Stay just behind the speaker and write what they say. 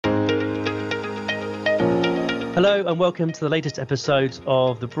Hello and welcome to the latest episode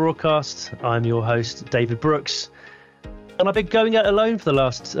of The Broadcast. I'm your host, David Brooks. And I've been going it alone for the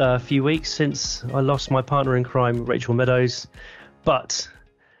last few weeks since I lost my partner in crime, Rachel Meadows. But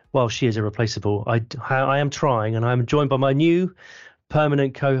while she is irreplaceable, I am trying, and I'm joined by my new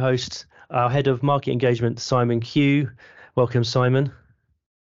permanent co-host, our head of market engagement, Simon Q. Welcome, Simon.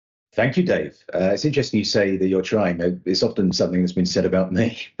 Thank you, Dave. It's interesting you say that you're trying. It's often something that's been said about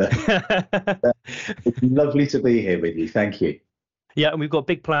me. It's lovely to be here with you. Thank you. Yeah, and we've got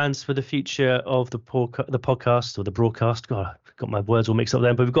big plans for the future of the podcast or the broadcast. God, I've got my words all mixed up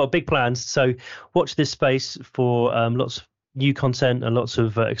there, but we've got big plans. So watch this space for lots of new content and lots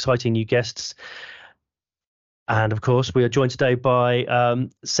of exciting new guests. And of course, we are joined today by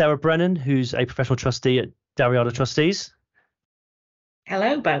Sarah Brennan, who's a professional trustee at Dalriada Trustees.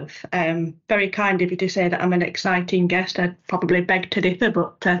 Hello, both. Very kind of you to say that I'm an exciting guest. I'd probably beg to differ,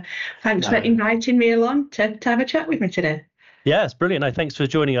 but thanks for inviting me along to have a chat with me today. Yeah, it's brilliant. No, thanks for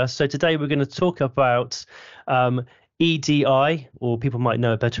joining us. So today we're going to talk about EDI, or people might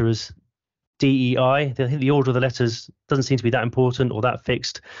know it better as DEI. I think the order of the letters doesn't seem to be that important or that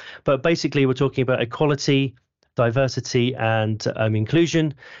fixed. But basically, we're talking about equality, diversity and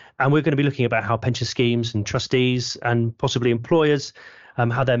inclusion. And we're going to be looking about how pension schemes and trustees and possibly employers,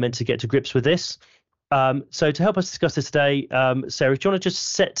 how they're meant to get to grips with this. So to help us discuss this today, Sarah, do you want to just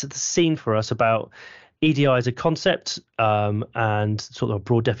set the scene for us about EDI as a concept and sort of a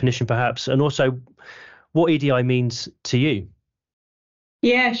broad definition perhaps, and also what EDI means to you?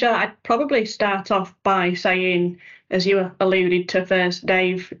 Yeah, sure. I'd probably start off by saying, as you alluded to first,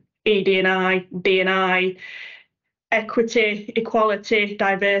 Dave, ED&I, D&I, equity, equality,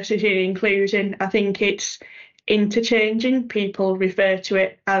 diversity and inclusion. I think it's interchanging. People refer to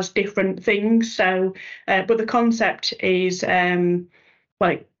it as different things. So, but the concept is, it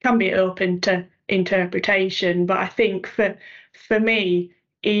can be open to interpretation. But I think for me,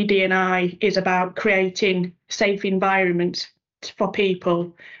 ED&I is about creating safe environments for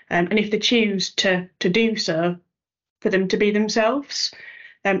people, and if they choose to do so, for them to be themselves,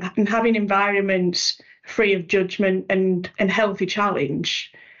 and having environments free of judgment and healthy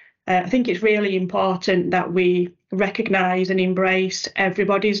challenge. I think it's really important that we recognise and embrace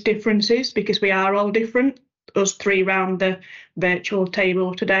everybody's differences, because we are all different. Us three round the virtual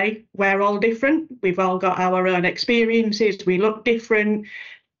table today, we're all different. We've all got our own experiences. We look different,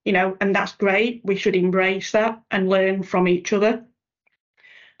 and that's great. We should embrace that and learn from each other.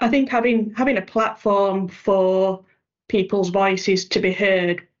 I think having a platform for people's voices to be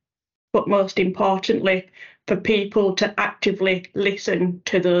heard, but most importantly, for people to actively listen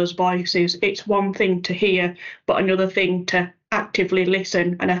to those voices. It's one thing to hear, but another thing to actively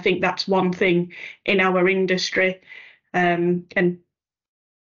listen. And I think that's one thing in our industry. And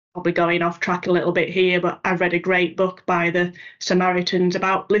probably going off track a little bit here, but I've read a great book by the Samaritans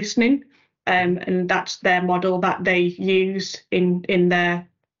about listening. And that's their model that they use in their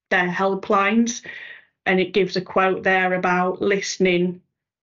helplines. And it gives a quote there about listening.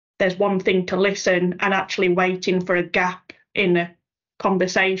 There's one thing to listen and actually waiting for a gap in a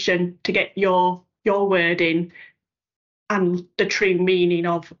conversation to get your word in, and the true meaning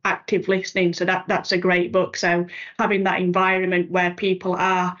of active listening. So that's a great book. So having that environment where people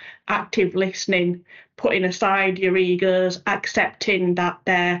are active listening, putting aside your egos, accepting that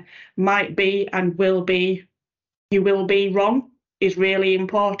there might be and you will be wrong is really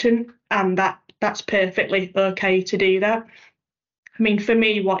important, and that's perfectly okay to do that. I mean, for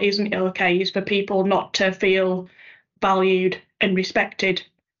me, what isn't okay is for people not to feel valued and respected.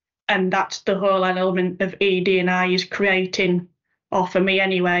 And that's the whole element of ED&I, is creating, or for me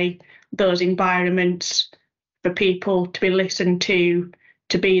anyway, those environments for people to be listened to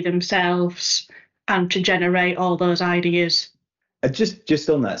be themselves, and to generate all those ideas. Just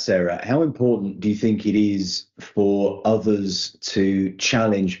on that, Sarah, how important do you think it is for others to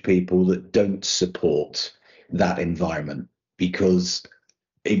challenge people that don't support that environment? Because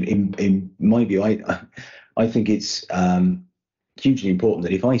in my view, I think it's hugely important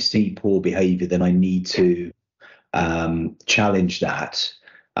that if I see poor behaviour, then I need to challenge that.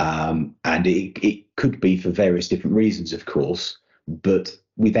 And it could be for various different reasons, of course, but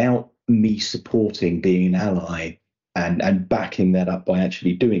without me supporting, being an ally and backing that up by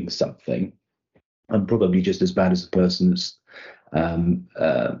actually doing something, I'm probably just as bad as the person that's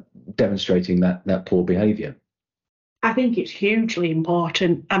demonstrating that poor behaviour. I think it's hugely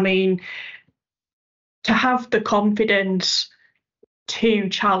important. I mean, to have the confidence to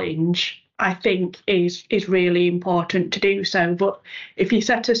challenge, I think is really important to do so. But if you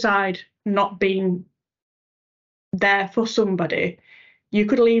set aside not being there for somebody, you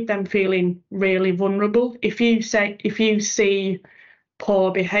could leave them feeling really vulnerable. If you see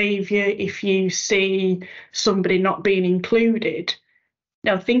poor behaviour, if you see somebody not being included,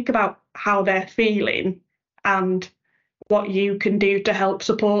 think about how they're feeling and what you can do to help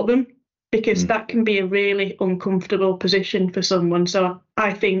support them, because that can be a really uncomfortable position for someone. So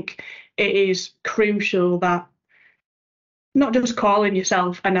I think it is crucial that not just calling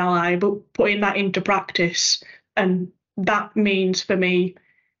yourself an ally, but putting that into practice. And that means for me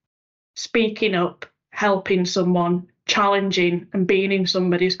speaking up, helping someone, challenging and being in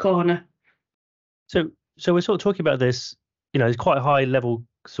somebody's corner. So we're sort of talking about this, it's quite high level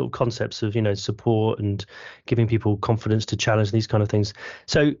sort of concepts of, support and giving people confidence to challenge these kind of things.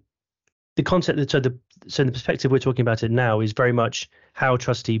 So the concept, so the perspective we're talking about it now is very much how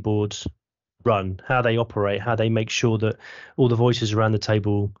trustee boards run, how they operate, how they make sure that all the voices around the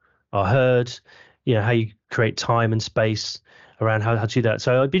table are heard, how you create time and space around how to do that.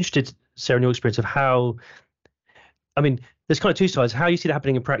 So I'd be interested, Sarah, in your experience of how, there's kind of two sides, how you see that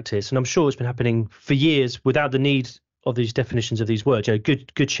happening in practice. And I'm sure it's been happening for years without the need of these definitions of these words, good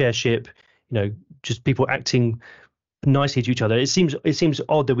shareship, just people acting nicely to each other. It seems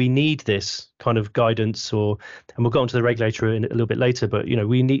odd that we need this kind of guidance, and we'll go on to the regulator a little bit later, but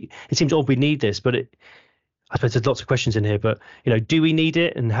it seems odd we need this, but I suppose there's lots of questions in here, but do we need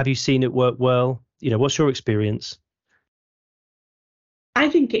it, and have you seen it work well? What's your experience? I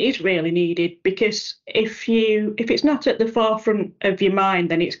think it is really needed, because if it's not at the forefront of your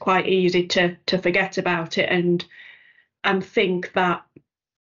mind, then it's quite easy to forget about it and think that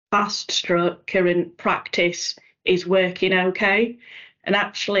past stroke current practice is working okay. And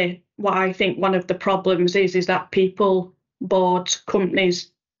actually, what I think one of the problems is that people, boards,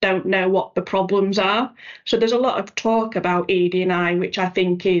 companies don't know what the problems are. So there's a lot of talk about ED&I, which I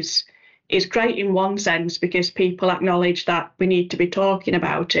think is great in one sense, because people acknowledge that we need to be talking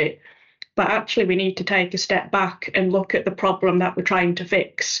about it. But actually, we need to take a step back and look at the problem that we're trying to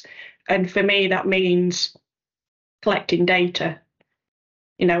fix. And for me, that means collecting data.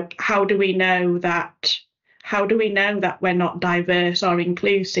 How do we know that we're not diverse or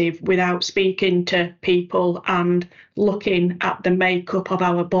inclusive without speaking to people and looking at the makeup of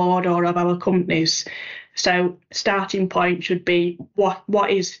our board or of our companies? So starting point should be what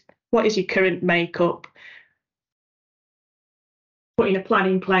is your current makeup? Putting a plan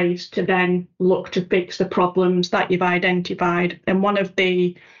in place to then look to fix the problems that you've identified. And one of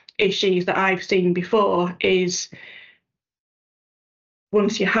the issues that I've seen before is,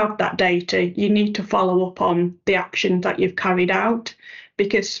 once you have that data, you need to follow up on the actions that you've carried out,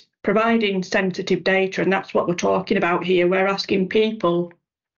 because providing sensitive data, and that's what we're talking about here, we're asking people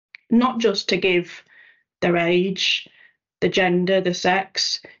not just to give their age, the gender, the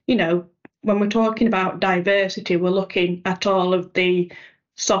sex. When we're talking about diversity, we're looking at all of the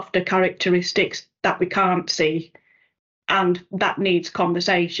softer characteristics that we can't see, and that needs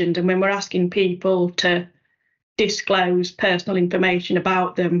conversations. And when we're asking people to disclose personal information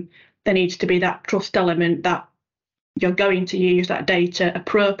about them, there needs to be that trust element that you're going to use that data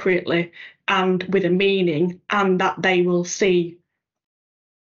appropriately and with a meaning, and that they will see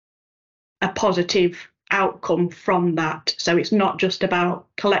a positive outcome from that. So it's not just about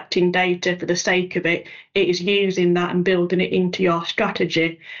collecting data for the sake of it. It is using that and building it into your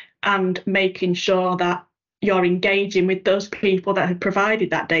strategy and making sure that you're engaging with those people that have provided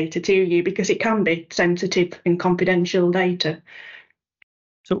that data to you, because it can be sensitive and confidential data.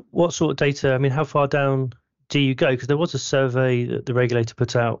 So what sort of data, how far down do you go? Because there was a survey that the regulator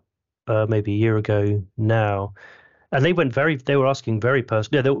put out maybe a year ago now, and they were asking very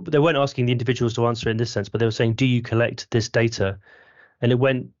personal. They weren't asking the individuals to answer it in this sense, but they were saying, do you collect this data? And it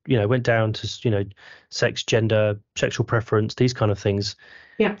went down to, sex, gender, sexual preference, these kind of things.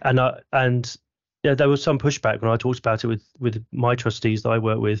 Yeah. And there was some pushback when I talked about it with my trustees that I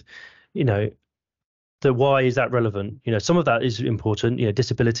work with, that why is that relevant? Some of that is important,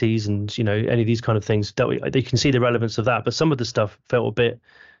 disabilities and, any of these kind of things that they can see the relevance of that. But some of the stuff felt a bit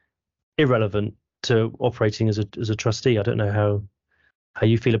irrelevant to operating as a trustee. I don't know how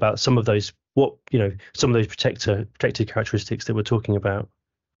you feel about some of those, some of those protected characteristics that we're talking about.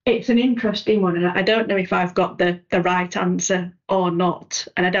 It's an interesting one, and I don't know if I've got the right answer or not,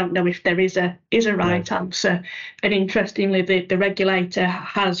 and I don't know if there is a right answer. And interestingly, the regulator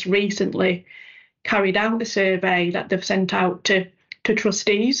has recently carried out a survey that they've sent out to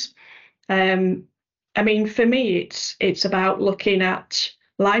trustees. For me, it's about looking at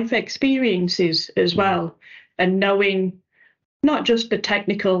life experiences as well, and knowing not just the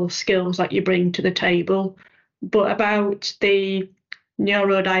technical skills that you bring to the table, but about the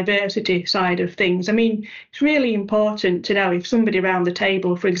neurodiversity side of things. I mean, it's really important to know if somebody around the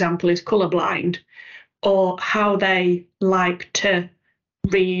table, for example, is colourblind, or how they like to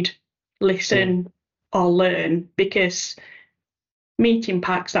read, listen, or learn, because meeting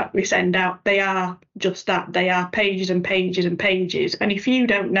packs that we send out, they are just that. They are pages and pages and pages. And if you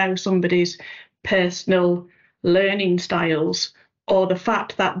don't know somebody's personal learning styles, or the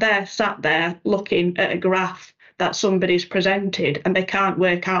fact that they're sat there looking at a graph that somebody's presented and they can't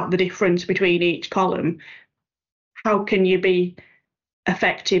work out the difference between each column, how can you be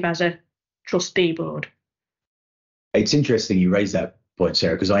effective as a trustee board? It's interesting you raise that point,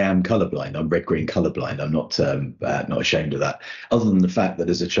 Sarah, because I am colourblind. I'm red-green colourblind. I'm not ashamed of that. Other than the fact that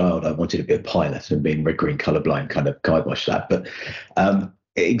as a child I wanted to be a pilot, and being red-green colourblind kind of kiboshed that. But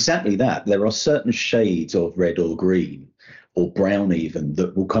exactly that. There are certain shades of red or green or brown even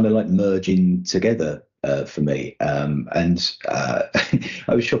that will kind of like merge in together for me. I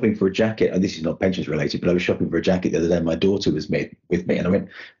was shopping for a jacket, and this is not pensions related, but I was shopping for a jacket the other day. My daughter was with me, and I went,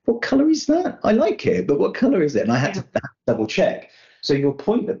 "What colour is that? I like it, but what colour is it?" And I had to double check. So your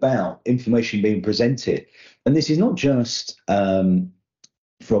point about information being presented, and this is not just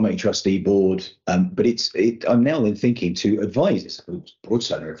from a trustee board, but I'm now then thinking to advisors,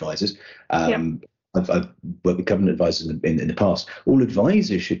 broadstone advisors. I've worked with covenant advisors in the past. All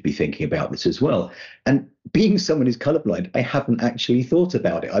advisors should be thinking about this as well. And being someone who's colourblind, I haven't actually thought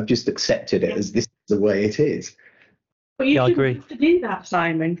about it. I've just accepted it as this is the way it is. But you shouldn't have to do that,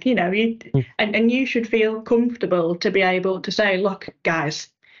 Simon. You know, and you should feel comfortable to be able to say, "Look, guys,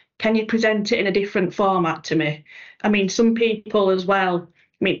 can you present it in a different format to me?" I mean, some people as well.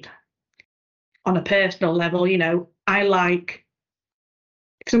 I mean, on a personal level, you know, I like,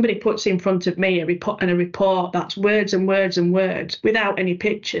 if somebody puts in front of me a report that's words and words and words without any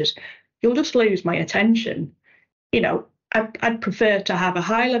pictures, you'll just lose my attention. You know, I'd prefer to have a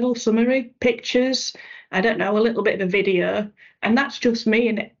high-level summary, pictures, I don't know, a little bit of a video, and that's just me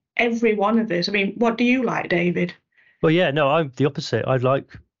and every one of us. I mean, what do you like, David? Well, yeah, no, I'm the opposite. I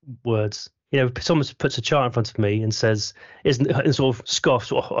like words. You know, if someone puts a chart in front of me and says, and sort of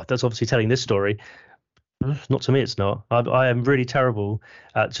scoffs, "Oh, that's obviously telling this story." Not to me, it's not. I am really terrible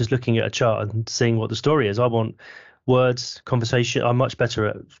at just looking at a chart and seeing what the story is. I want words, conversation. I'm much better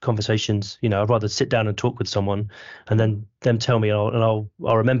at conversations. You know, I'd rather sit down and talk with someone and then them tell me, and I'll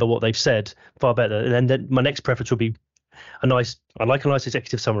remember what they've said far better. And then my next preference will be I like a nice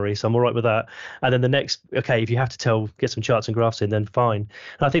executive summary, so I'm all right with that. And then the next, okay, if you have to get some charts and graphs in, then fine.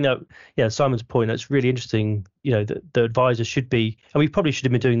 And I think that, yeah, Simon's point, that's really interesting. You know, the advisor should be, and we probably should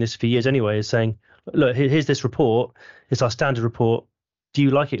have been doing this for years anyway, is saying, look, here's this report. It's our standard report. Do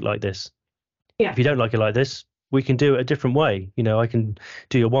you like it like this? Yeah. If you don't like it like this, we can do it a different way. You know, I can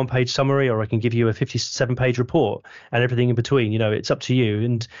do a 1-page summary, or I can give you a 57-page report and everything in between. You know, it's up to you.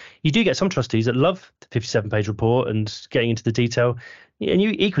 And you do get some trustees that love the 57-page report and getting into the detail. And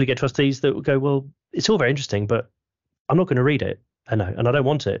you equally get trustees that will go, well, it's all very interesting, but I'm not going to read it. And I don't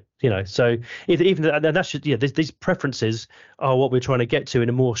want it. You know, so even that should, yeah, these preferences are what we're trying to get to in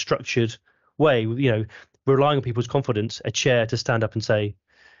a more structured way. You know, relying on people's confidence, a chair to stand up and say,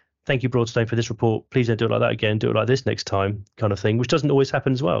 "Thank you, Broadstone, for this report. Please don't do it like that again. Do it like this next time," kind of thing, which doesn't always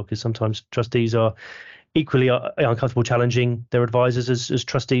happen as well, because sometimes trustees are equally uncomfortable challenging their advisors as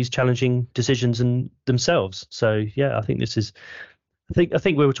trustees challenging decisions and themselves. So, yeah, I think this is, I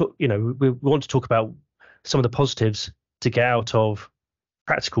think we want to talk about some of the positives to get out of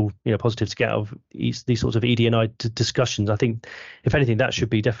practical, positives to get out of these sorts of ED&I discussions. I think, if anything, that should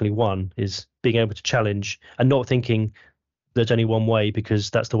be definitely one, is being able to challenge and not thinking there's only one way because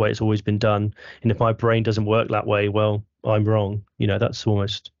that's the way it's always been done. And if my brain doesn't work that way, well, I'm wrong. That's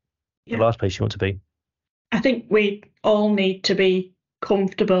almost the last place you want to be. I think we all need to be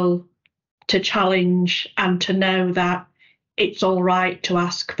comfortable to challenge and to know that it's all right to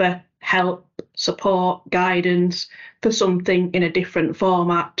ask for help, support, guidance for something in a different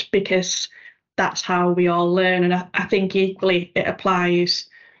format, because that's how we all learn. And I think equally it applies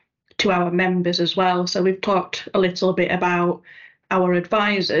to our members as well. So we've talked a little bit about our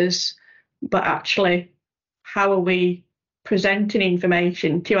advisors, but actually, how are we presenting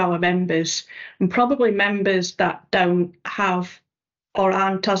information to our members, and probably members that don't have or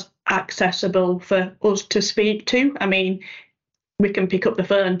aren't as accessible for us to speak to? I mean, we can pick up the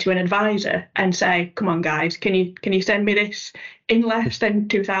phone to an advisor and say, "Come on, guys, can you send me this in less than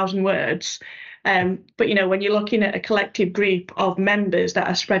 2,000 words?" But when you're looking at a collective group of members that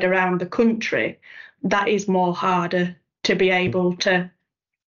are spread around the country, that is more harder to be able to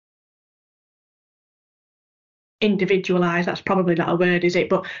individualise. That's probably not a word, is it?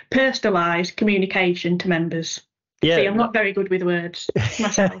 But personalise communication to members. Yeah. See, I'm not very good with words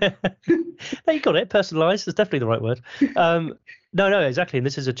myself. No, you got it. Personalised is definitely the right word. No, exactly. And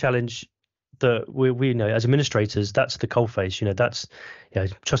this is a challenge that we know as administrators. That's the coalface. That's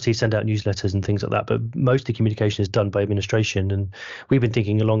trustees send out newsletters and things like that, but most of the communication is done by administration. And we've been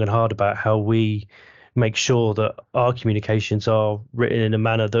thinking long and hard about how we make sure that our communications are written in a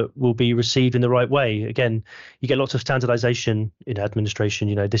manner that will be received in the right way. Again, you get lots of standardization in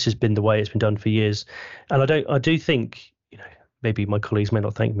administration. This has been the way it's been done for years. And I do think, maybe my colleagues may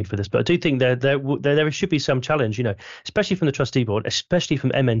not thank me for this, but I do think there should be some challenge, especially from the trustee board, especially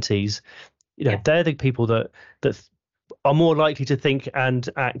from MNTs. They're the people that are more likely to think and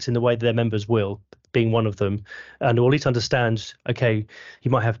act in the way that their members will, being one of them, and or at least understand, okay,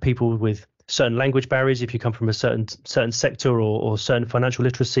 you might have people with certain language barriers if you come from a certain sector or certain financial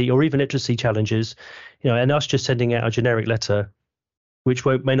literacy or even literacy challenges, and us just sending out a generic letter which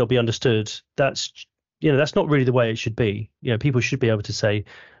may not be understood, that's not really the way it should be. People should be able to say,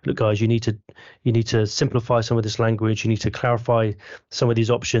 look guys, you need to simplify some of this language, you need to clarify some of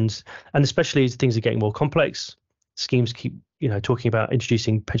these options, and especially as things are getting more complex, schemes keep talking about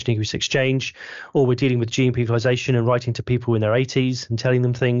introducing pension increase exchange, or we're dealing with GMP equalisation and writing to people in their 80s and telling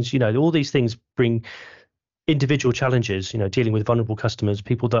them things. All these things bring individual challenges. Dealing with vulnerable customers,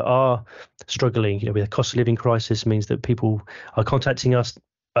 people that are struggling. With a cost of living crisis means that people are contacting us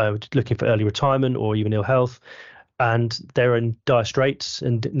looking for early retirement or even ill health, and they're in dire straits.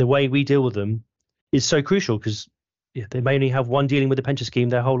 And the way we deal with them is so crucial because they may only have one dealing with a pension scheme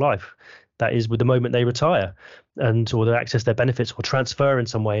their whole life. That is with the moment they retire or they access their benefits or transfer in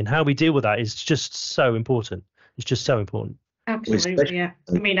some way. And how we deal with that is just so important. It's just so important. Absolutely, yeah.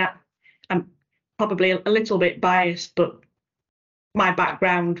 I mean, I'm probably a little bit biased, but my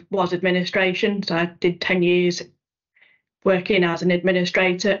background was administration. So I did 10 years working as an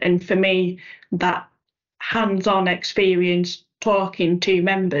administrator. And for me, that hands-on experience talking to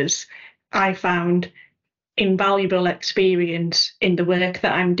members, I found invaluable experience in the work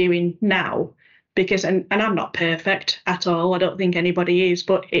that I'm doing now, because and I'm not perfect at all, I don't think anybody is,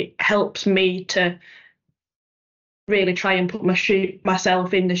 but it helps me to really try and put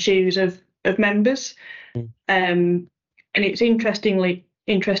myself in the shoes of members. And it's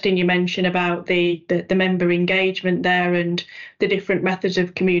interesting you mention about the member engagement there and the different methods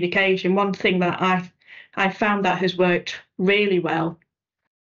of communication. One thing that I found that has worked really well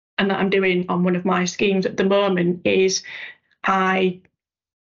and that I'm doing on one of my schemes at the moment is I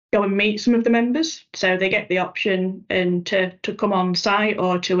go and meet some of the members. So they get the option and to come on site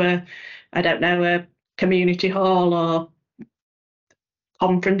or to a community hall or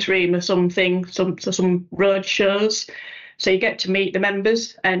conference room or something, some road shows. So you get to meet the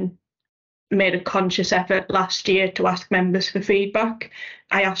members, and made a conscious effort last year to ask members for feedback.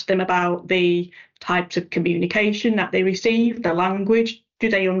 I asked them about the types of communication that they receive, the language. Do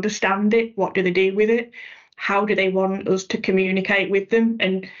they understand it? What do they do with it? How do they want us to communicate with them?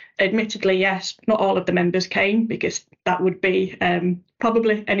 And admittedly, yes, not all of the members came because that would be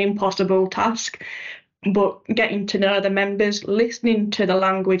probably an impossible task. But getting to know the members, listening to the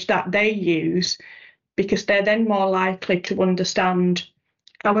language that they use, because they're then more likely to understand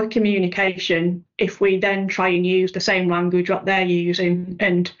our communication if we then try and use the same language that they're using.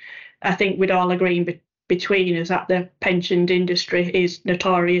 And I think we'd all agree between us that the pensions industry is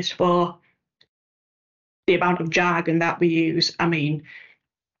notorious for the amount of jargon that we use. I mean,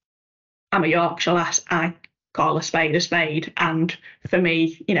 I'm a Yorkshire lass, I call a spade, and for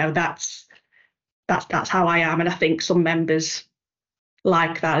me, that's how I am, and I think some members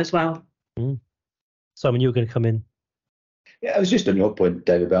like that as well. Simon, you were going to come in. Yeah, I was just on your point,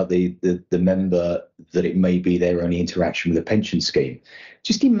 Dave, about the member that it may be their only interaction with a pension scheme.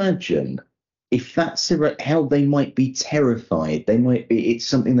 Just imagine if that's how they might be terrified. It's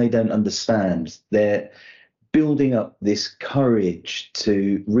something they don't understand. They're building up this courage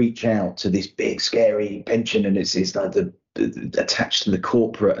to reach out to this big, scary pension, and it's like attached to the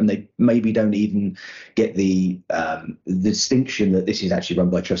corporate, and they maybe don't even get the distinction that this is actually run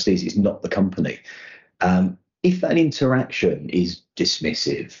by trustees. It's not the company. If that interaction is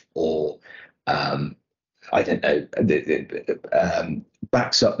dismissive or I don't know,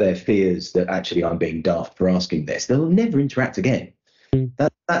 backs up their fears that actually I'm being daft for asking this, they'll never interact again.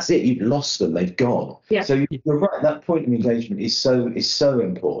 That's it. You've lost them. They've gone. Yeah. So you're right. That point of engagement is so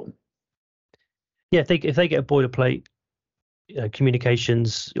important. Yeah, if they get a boilerplate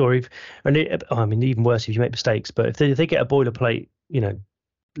communications, or even worse if you make mistakes. But if they get a boilerplate,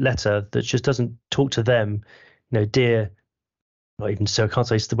 letter that just doesn't talk to them, dear. Not even so, I can't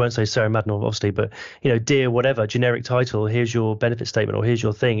say, won't say Sarah Madden, obviously, but dear whatever, generic title, here's your benefit statement or here's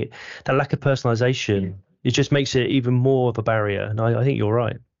your thing. That lack of personalisation it just makes it even more of a barrier. And I think you're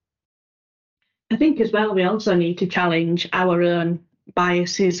right. I think as well, we also need to challenge our own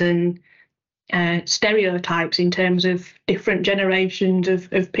biases and stereotypes in terms of different generations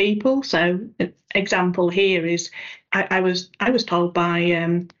of people. So an example here is I was told by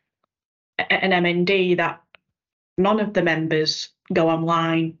an MND that none of the members go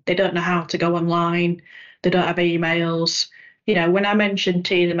online. They don't know how to go online. They don't have emails. You know, when I mentioned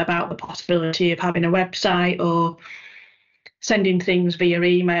to them about the possibility of having a website or sending things via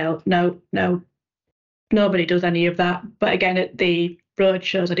email, no, nobody does any of that. But again, at the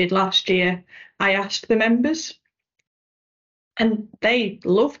roadshows I did last year, I asked the members and they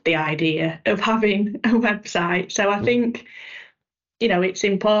loved the idea of having a website. So I think, you know, it's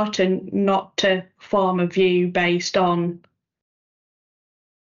important not to form a view based on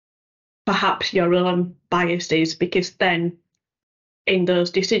perhaps your own biases, because then in those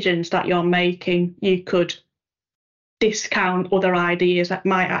decisions that you're making, you could discount other ideas that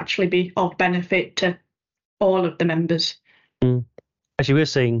might actually be of benefit to all of the members. Actually, we're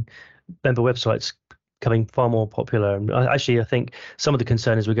seeing member websites becoming far more popular. And I think some of the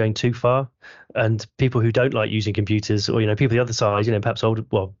concern is we're going too far, and people who don't like using computers, or people the other side, perhaps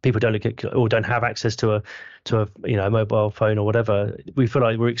people don't look at or don't have access to a a mobile phone or whatever. We feel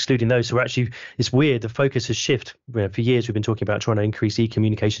like we're excluding those. So it's weird. The focus has shifted. For years we've been talking about trying to increase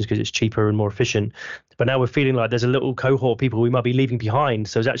e-communications because it's cheaper and more efficient, but now we're feeling like there's a little cohort of people we might be leaving behind.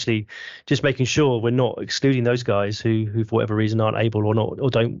 So it's actually just making sure we're not excluding those guys who for whatever reason aren't able or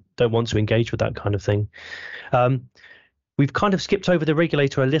don't want to engage with that kind of thing. We've kind of skipped over the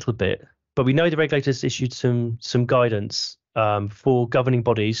regulator a little bit, but we know the regulator's issued some guidance for governing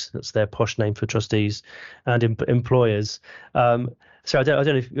bodies. That's their posh name for trustees and employers. So I don't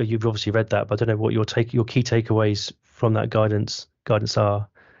know if you've obviously read that, but I don't know what your key takeaways from that guidance are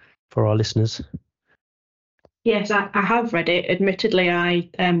for our listeners. Yes, I have read it. Admittedly, I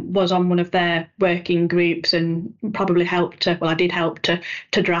was on one of their working groups and probably I did help to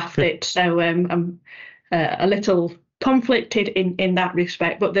draft it. So I'm a little conflicted in that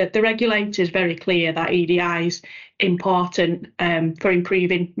respect. But the regulator is very clear that EDI is important for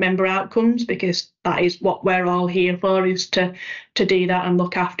improving member outcomes, because that is what we're all here for, is to do that and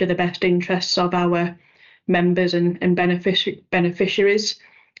look after the best interests of our members and beneficiaries.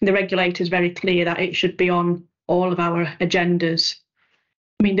 The regulator is very clear that it should be on all of our agendas.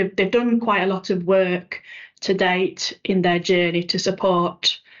 I mean, they've done quite a lot of work to date in their journey to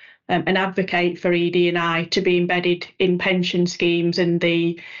support and advocate for ED&I to be embedded in pension schemes, and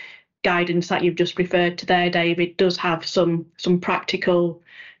the guidance that you've just referred to there, David, does have some practical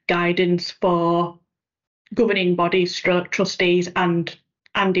guidance for governing bodies, trustees and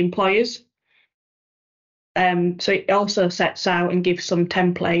employers. So it also sets out and gives some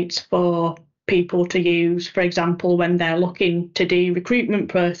templates for people to use, for example, when they're looking to do recruitment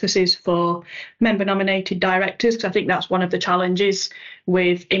processes for member nominated directors, because I think that's one of the challenges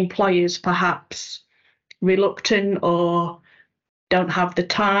with employers perhaps reluctant or don't have the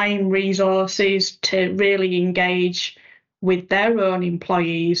time, resources to really engage with their own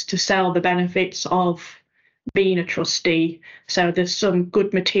employees to sell the benefits of being a trustee. So there's some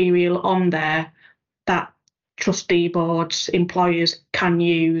good material on there that trustee boards, employers can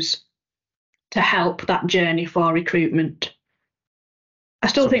use to help that journey for recruitment. I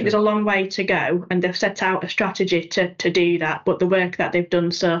still think there's a long way to go, and they've set out a strategy to do that, but the work that they've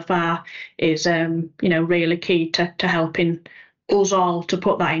done so far is really key to helping us all to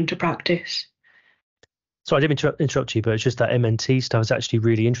put that into practice. So I didn't interrupt you, but it's just that MNT stuff is actually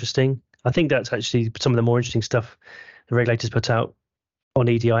really interesting. I think that's actually some of the more interesting stuff the regulators put out on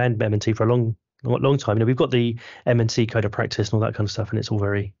EDI and MNT for a long time. We've got the MNT code of practice and all that kind of stuff, and it's all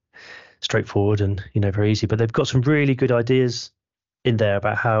very straightforward and very easy, but they've got some really good ideas in there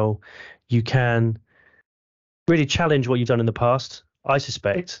about how you can really challenge what you've done in the past. I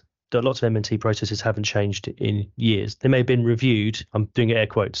suspect that lots of MNT processes haven't changed in years. They may have been reviewed. I'm doing air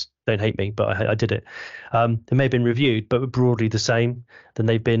quotes, don't hate me, but I did it. They may have been reviewed, but broadly the same than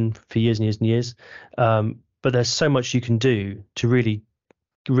they've been for years and years and years. But there's so much you can do to really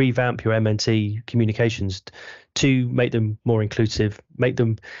revamp your MNT communications to make them more inclusive, make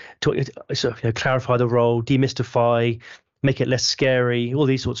them clarify the role, demystify, make it less scary, all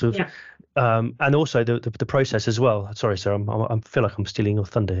these sorts of and also the process as well. Sorry, sir, I feel like I'm stealing your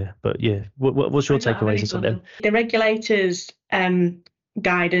thunder here, but yeah, what's your takeaways and something? The regulators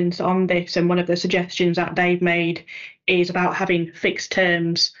guidance on this, and one of the suggestions that they've made is about having fixed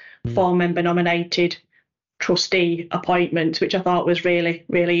terms for member nominated trustee appointments, which I thought was really,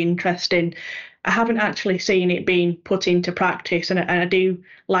 really interesting. I haven't actually seen it being put into practice, and I do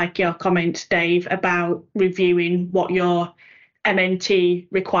like your comments, Dave, about reviewing what your MNT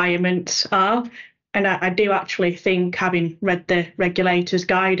requirements are. And I do actually think, having read the regulator's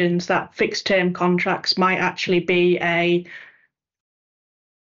guidance, that fixed term contracts might actually be a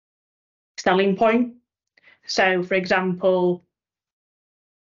selling point. So, for example,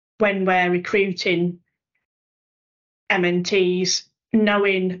 when we're recruiting MNTs,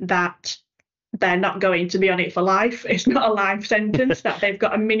 knowing that they're not going to be on it for life, it's not a life sentence, that they've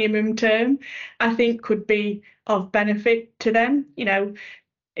got a minimum term, I think could be of benefit to them. You know,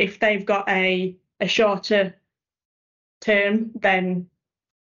 if they've got a shorter term, then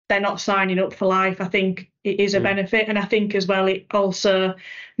they're not signing up for life. I think it is a benefit. And I think as well, it also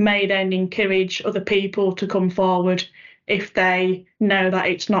may then encourage other people to come forward if they know that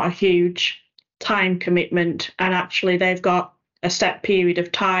it's not a huge time commitment, and actually they've got a set period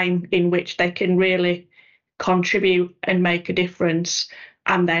of time in which they can really contribute and make a difference.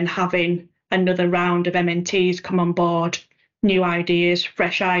 And then having another round of MNTs come on board, new ideas,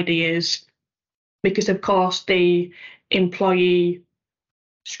 fresh ideas, because of course the employee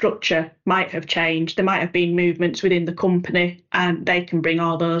structure might have changed. There might have been movements within the company, and they can bring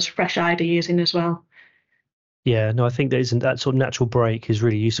all those fresh ideas in as well. Yeah, no, I think that sort of natural break is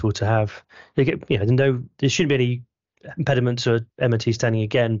really useful to have. There shouldn't be any impediment to MNT standing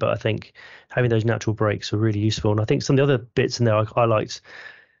again, but I think having those natural breaks are really useful. And I think some of the other bits in there I liked,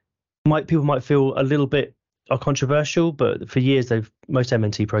 people might feel a little bit are controversial, but for years most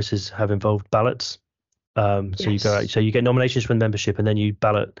MNT processes have involved ballots. So you go out, so you get nominations from membership, and then you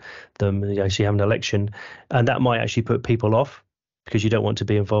ballot them. And you actually have an election, and that might actually put people off because you don't want to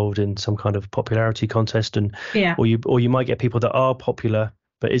be involved in some kind of popularity contest, or you might get people that are popular.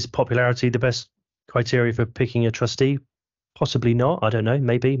 But is popularity the best criteria for picking a trustee? Possibly not. I don't know.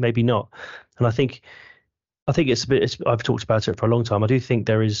 Maybe not. And I think it's a bit. I've talked about it for a long time. I do think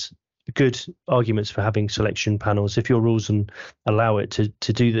there is good arguments for having selection panels if your rules and allow it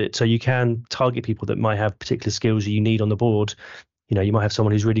to do that, so you can target people that might have particular skills you need on the board. You know, you might have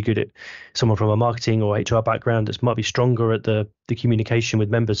someone who's really good at someone from a marketing or HR background that might be stronger at the communication with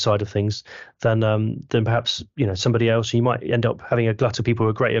members side of things than perhaps, you know, somebody else. You might end up having a glut of people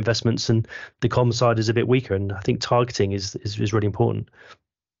with great investments and the comm side is a bit weaker. And I think targeting is really important.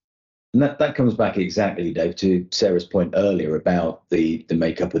 And that comes back exactly, Dave, to Sarah's point earlier about the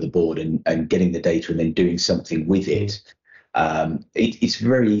makeup of the board and getting the data and then doing something with it. It's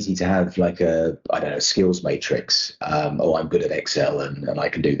very easy to have like a skills matrix. I'm good at Excel and I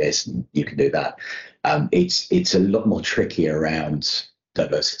can do this and you can do that. It's a lot more tricky around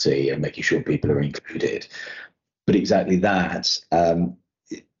diversity and making sure people are included. But exactly that,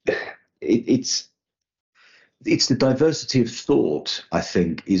 it's the diversity of thought, I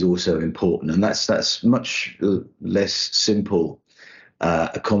think, is also important, and that's much less simple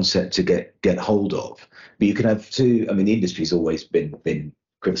a concept to get hold of. But you can have two. I mean, the industry's always been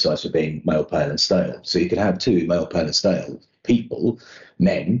criticised for being male, pale, and stale. So you could have two male, pale, and stale people,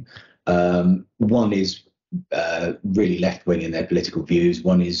 men. One is really left wing in their political views.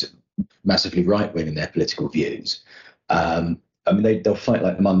 One is massively right wing in their political views. I mean, they'll fight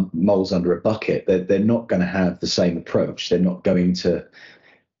like moles under a bucket. They're not going to have the same approach. They're not going to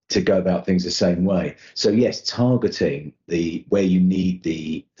go about things the same way. So yes, targeting where you need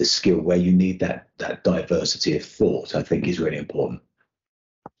the skill, where you need that diversity of thought, I think is really important.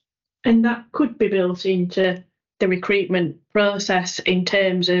 And that could be built into the recruitment process in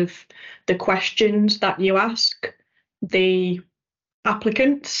terms of the questions that you ask the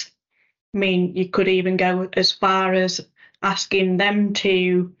applicants. I mean, you could even go as far as asking them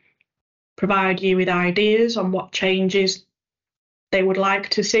to provide you with ideas on what changes they would like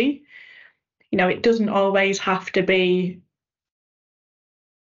to see. You know, it doesn't always have to be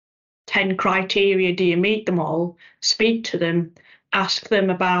 10 criteria. Do you meet them all? Speak to them, ask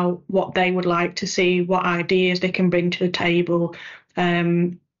them about what they would like to see, what ideas they can bring to the table.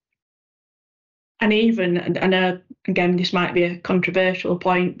 And even, I know, again, this might be a controversial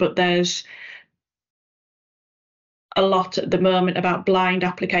point, but there's a lot at the moment about blind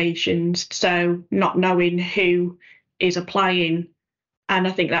applications, so not knowing who is applying. And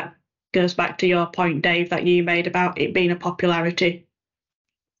I think that goes back to your point, Dave, that you made about it being a popularity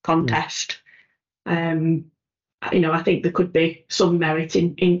contest. You know, I think there could be some merit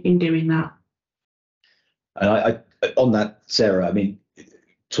in doing that. And I on that, Sarah, I mean,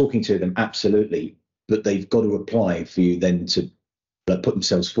 talking to them, absolutely, but they've got to apply for you then to put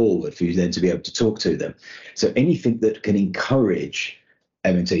themselves forward for you then to be able to talk to them. So anything that can encourage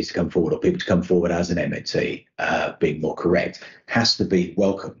MNTs to come forward, or people to come forward as an MNT, being more correct, has to be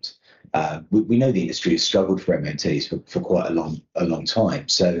welcomed. We know the industry has struggled for MNTs for quite a long time.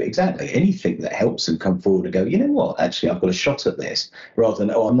 So exactly, anything that helps them come forward and go, you know what, actually, I've got a shot at this, rather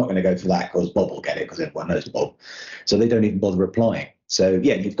than, oh, I'm not going to go for that because Bob will get it because everyone knows Bob. So they don't even bother applying. So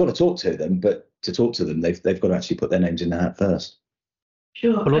yeah, you've got to talk to them, but to talk to them, they've got to actually put their names in the hat first.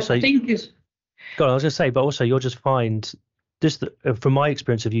 Sure. But also, I think is. God, I was going to say, but also you'll just find just from my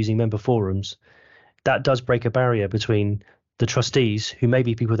experience of using member forums, that does break a barrier between the trustees, who may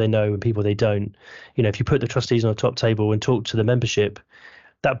be people they know and people they don't. You know, if you put the trustees on a top table and talk to the membership,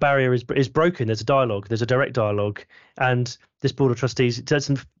 that barrier is broken. There's a dialogue, there's a direct dialogue, and this board of trustees, it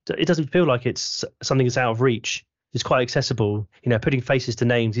doesn't feel like it's something that's out of reach. It's quite accessible. You know, putting faces to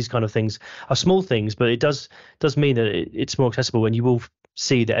names, these kind of things are small things, but it does mean that it's more accessible, and you will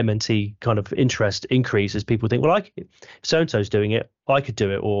see the MNT kind of interest increase as people think, well, if so-and-so's doing it, I could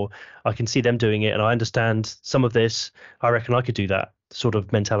do it, or I can see them doing it, and I understand some of this. I reckon I could do that. Sort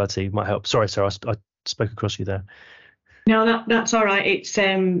of mentality might help. Sorry, Sarah, I spoke across you there. No, that's all right. It's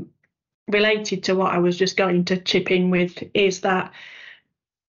related to what I was just going to chip in with, is that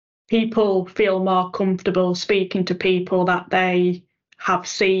people feel more comfortable speaking to people that they have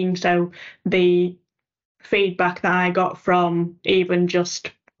seen. So the feedback that I got from even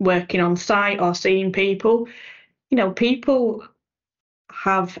just working on site or seeing people, you know, people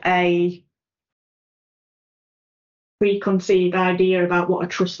have a preconceived idea about what a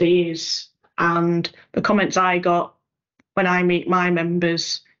trustee is. And the comments I got when I meet my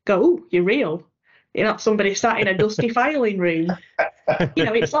members go, "Oh, you're real. You're not somebody sat in a dusty filing room." You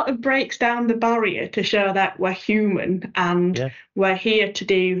know, it sort of breaks down the barrier to show that we're human, and we're here to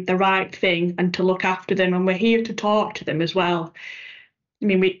do the right thing and to look after them, and we're here to talk to them as well. I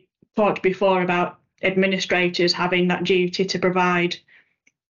mean, we talked before about administrators having that duty to provide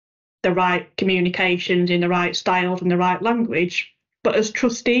the right communications in the right styles and the right language. But as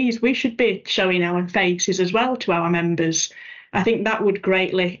trustees, we should be showing our faces as well to our members. I think that would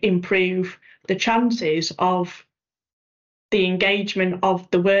greatly improve the chances of the engagement of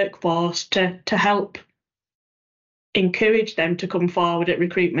the workforce to help encourage them to come forward at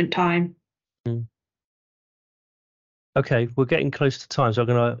recruitment time. Okay, we're getting close to time, so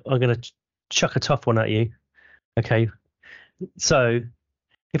I'm gonna chuck a tough one at you. Okay, so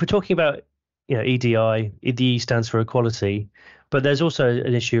if we're talking about, you know, EDI, the E stands for equality, but there's also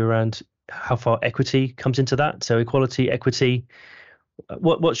an issue around how far equity comes into that. So equality, equity.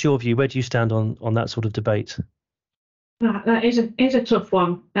 What's your view? Where do you stand on that sort of debate? That is a tough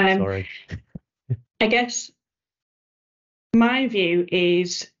one. Sorry. I guess my view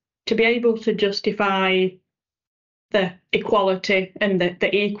is to be able to justify the equality and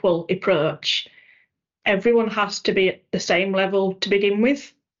the equal approach, everyone has to be at the same level to begin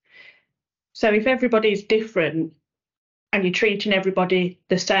with. So if everybody's different and you're treating everybody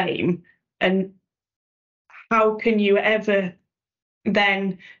the same, and how can you ever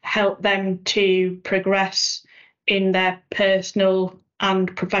then help them to progress in their personal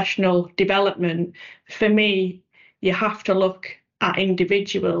and professional development? For me, you have to look at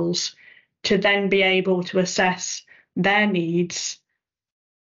individuals to then be able to assess their needs.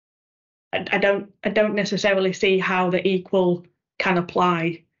 I don't necessarily see how the equal can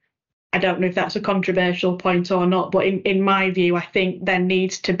apply. I don't know if that's a controversial point or not, but in my view, I think there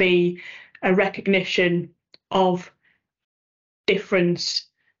needs to be a recognition of difference.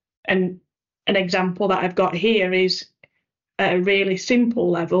 And an example that I've got here is at a really simple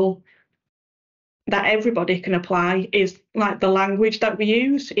level that everybody can apply, is like the language that we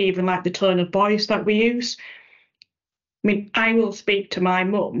use, even like the tone of voice that we use. I mean, I will speak to my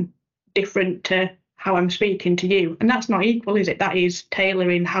mum different to how I'm speaking to you, and that's not equal, is it? That is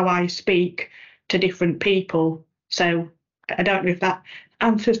tailoring how I speak to different people. So I don't know if that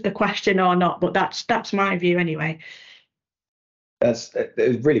answers the question or not, but that's my view anyway. That's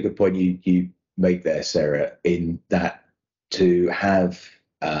a really good point you make there, Sarah, in that to have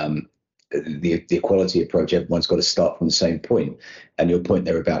the equality approach, everyone's got to start from the same point. And your point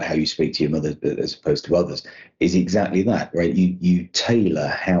there about how you speak to your mother as opposed to others is exactly that, right? You tailor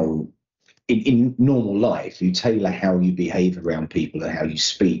how, in normal life, you tailor how you behave around people and how you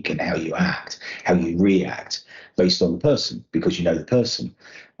speak and how you act, how you react based on the person, because you know the person.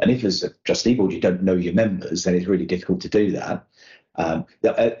 And if as a trustee board you don't know your members, then it's really difficult to do that.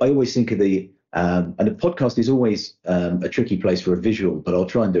 I always think of and the podcast is always a tricky place for a visual, but I'll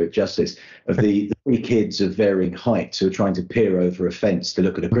try and do it justice, of the three kids of varying heights who are trying to peer over a fence to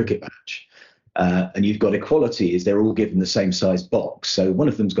look at a cricket match. And you've got equality is they're all given the same size box. So one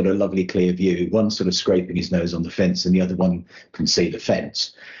of them's got a lovely clear view, one's sort of scraping his nose on the fence and the other one can see the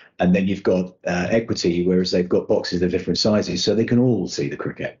fence. And then you've got equity, whereas they've got boxes of different sizes, so they can all see the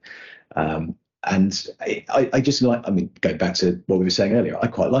cricket. And I just like, I mean, going back to what we were saying earlier, I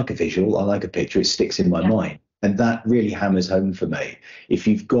quite like a visual. I like a picture. It sticks in my mind. And that really hammers home for me. If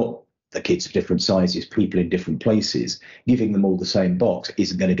you've got the kids of different sizes, people in different places, giving them all the same box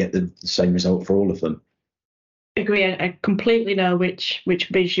isn't going to get the same result for all of them. Agree. I completely know which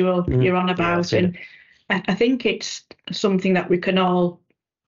visual you're on about. And I think it's something that we can all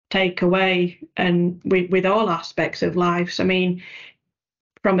take away, and with all aspects of life. I mean,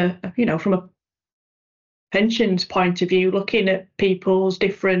 from a pensions point of view, looking at people's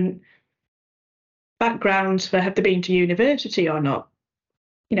different backgrounds for have they been to university or not,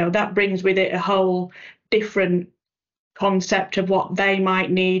 that brings with it a whole different concept of what they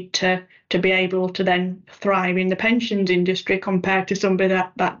might need to be able to then thrive in the pensions industry compared to somebody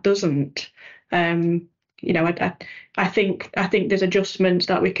that doesn't. I think there's adjustments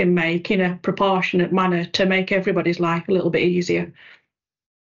that we can make in a proportionate manner to make everybody's life a little bit easier.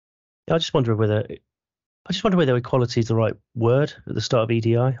 I just wonder whether equality is the right word at the start of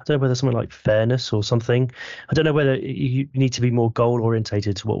EDI. I don't know whether something like fairness or something. I don't know whether you need to be more goal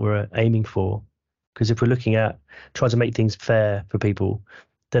orientated to what we're aiming for. Because if we're looking at trying to make things fair for people,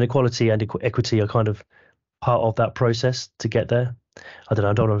 then equality and equity are kind of part of that process to get there. I don't know.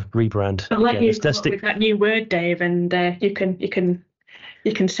 I don't want to rebrand. I'll let you come up with that new word, Dave, and you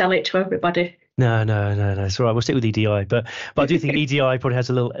can sell it to everybody. No, it's all right. We'll stick with EDI, but I do think EDI probably has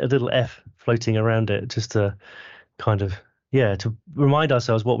a little F floating around it, just to kind of to remind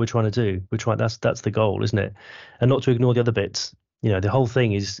ourselves what we're trying to do. That's the goal, isn't it? And not to ignore the other bits. The whole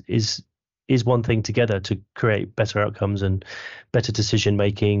thing is one thing together to create better outcomes and better decision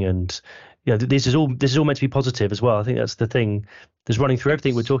making, and this is all meant to be positive as well. I think that's the thing that's running through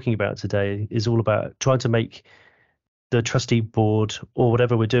everything we're talking about today, is all about trying to make the trustee board or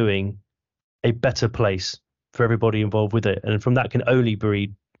whatever we're doing a better place for everybody involved with it, and from that can only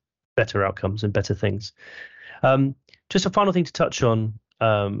breed better outcomes and better things. Just a final thing to touch on,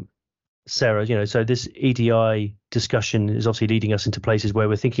 Sarah, so this EDI discussion is obviously leading us into places where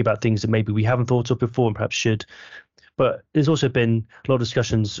we're thinking about things that maybe we haven't thought of before and perhaps should. But there's also been a lot of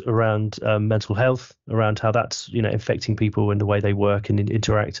discussions around mental health, around how that's affecting people and the way they work and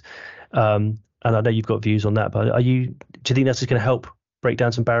interact. And I know you've got views on that, but do you think that's just going to help break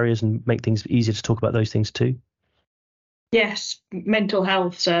down some barriers and make things easier to talk about those things too? Yes, mental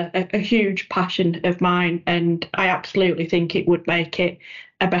health's a huge passion of mine, and I absolutely think it would make it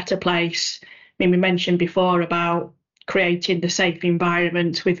a better place. I mean, we mentioned before about creating the safe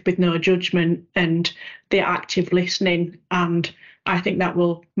environment with no judgment and the active listening, and I think that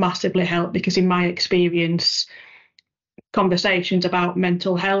will massively help, because in my experience, conversations about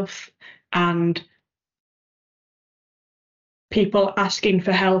mental health and people asking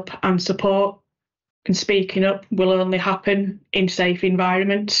for help and support and speaking up will only happen in safe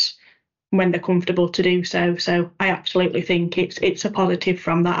environments when they're comfortable to do so. So I absolutely think it's a positive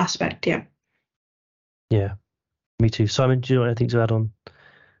from that aspect. Yeah, me too. Simon, do you have anything to add on?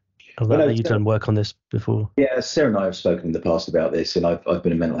 You've done work on this before. Yeah, Sarah and I have spoken in the past about this, and I've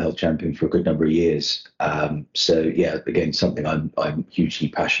been a mental health champion for a good number of years. So yeah, again, something I'm hugely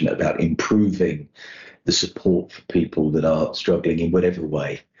passionate about, improving the support for people that are struggling in whatever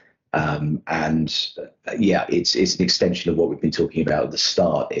way. It's an extension of what we've been talking about at the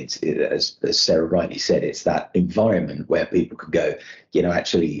start. As Sarah rightly said, it's that environment where people can go,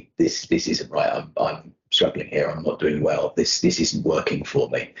 actually, this isn't right. I'm struggling here. I'm not doing well. This isn't working for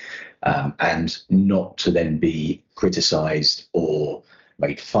me, and not to then be criticised or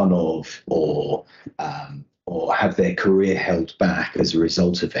made fun of or have their career held back as a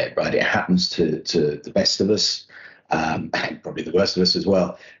result of it. Right? It happens to the best of us. And probably the worst of us as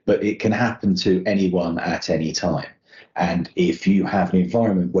well, but it can happen to anyone at any time. And if you have an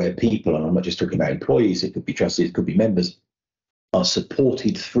environment where people, and I'm not just talking about employees, it could be trustees, it could be members, are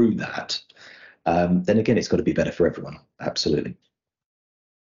supported through that, then again, it's got to be better for everyone. Absolutely.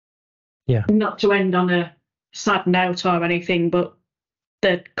 Yeah. Not to end on a sad note or anything, but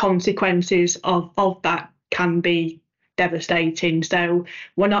the consequences of that can be devastating. So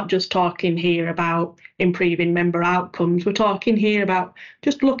we're not just talking here about improving member outcomes, we're talking here about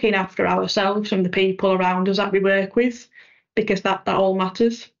just looking after ourselves and the people around us that we work with, because that all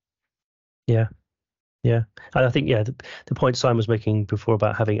matters. Yeah. And I think the point Simon was making before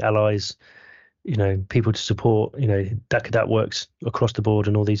about having allies, people to support, that works across the board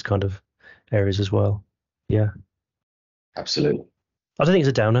and all these kind of areas as well. Yeah, absolutely. I don't think it's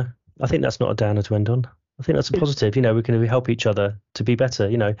a downer. I think that's not a downer to end on. I think that's a positive. We can help each other to be better.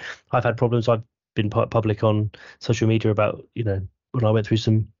 I've had problems. I've been public on social media about, when I went through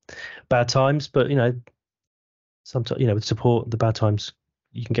some bad times, but, sometimes, with support, the bad times,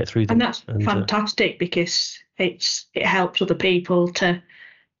 you can get through them. And that's fantastic, because it helps other people to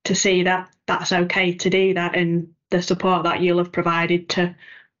see that that's okay to do that, and the support that you'll have provided to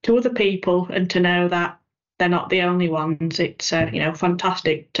other people, and to know that they're not the only ones. It's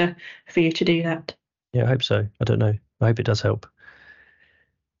fantastic for you to do that. Yeah, I hope so. I don't know. I hope it does help.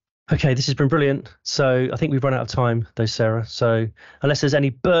 Okay, this has been brilliant. So I think we've run out of time though, Sarah. So unless there's any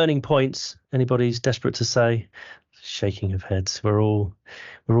burning points anybody's desperate to say, shaking of heads, we're all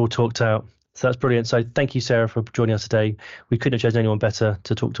talked out. So that's brilliant. So thank you, Sarah, for joining us today. We couldn't have chosen anyone better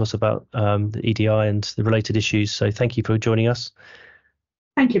to talk to us about the EDI and the related issues. So thank you for joining us.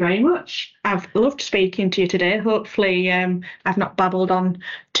 Thank you very much. I've loved speaking to you today. Hopefully I've not babbled on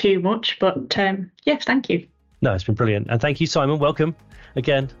too much, but yes, thank you. No, it's been brilliant. And thank you, Simon. Welcome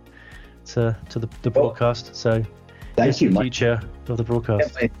again to the broadcast. So thank you. Future of the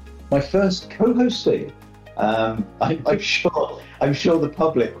broadcast. Yeah, my first co-hosting. I'm sure the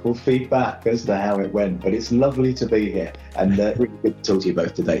public will feed back as to how it went, but it's lovely to be here, and really good to talk to you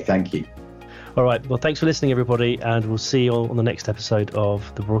both today. Thank you. All right. Well, thanks for listening, everybody, and we'll see you all on the next episode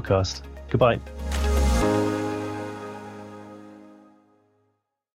of the broadcast. Goodbye.